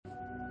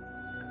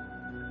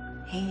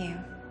Hey, you.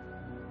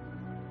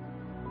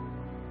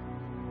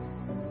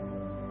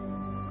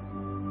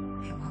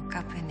 I woke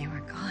up and you were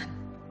gone.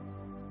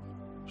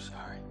 I'm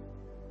sorry.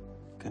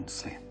 Couldn't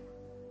sleep.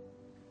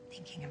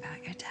 Thinking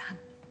about your dad.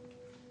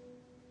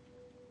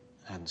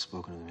 I hadn't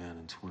spoken to the man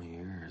in 20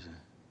 years. I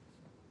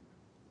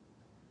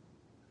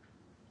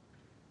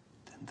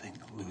didn't think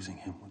that losing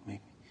him would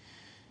make me.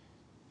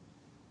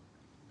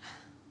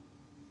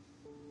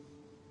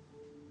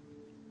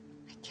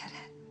 I get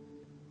it.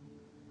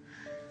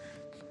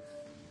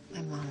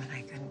 My mom and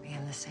I couldn't be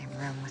in the same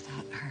room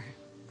without her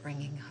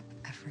bringing up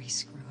every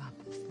screw up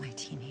of my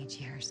teenage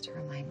years to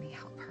remind me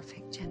how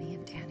perfect Jenny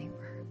and Danny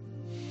were.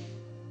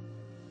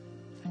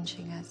 When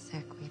she got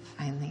sick, we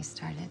finally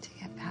started to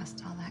get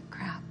past all that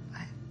crap,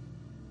 but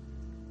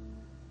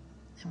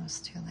it was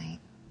too late.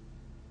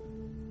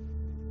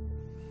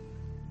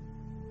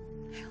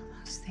 I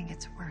almost think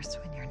it's worse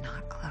when you're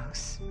not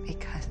close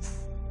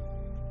because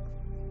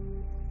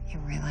you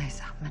realize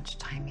how much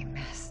time you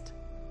missed.